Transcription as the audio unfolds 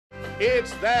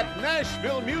It's that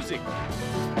Nashville music.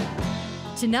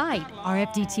 Tonight,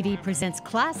 RFD-TV presents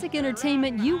classic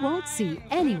entertainment you won't see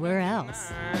anywhere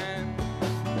else.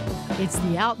 It's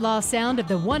the outlaw sound of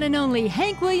the one and only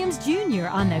Hank Williams Jr.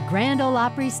 on the Grand Ole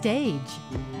Opry stage.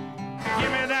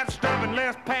 Give me that stuff and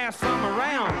let's pass some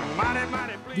around.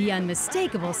 The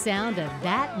unmistakable sound of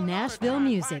that Nashville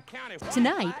music.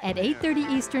 Tonight at 8:30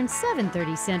 Eastern,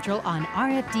 7:30 Central on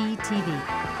RFD-TV.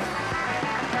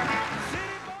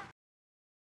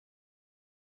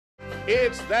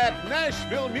 It's that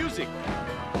Nashville music.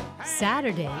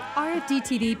 Saturday,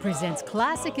 RFD-TV presents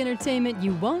classic entertainment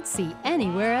you won't see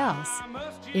anywhere else.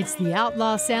 It's the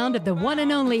outlaw sound of the one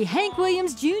and only Hank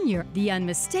Williams Jr., the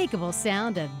unmistakable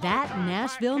sound of that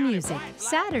Nashville music.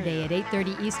 Saturday at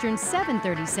 8:30 Eastern,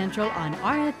 7:30 Central on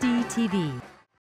RFD-TV.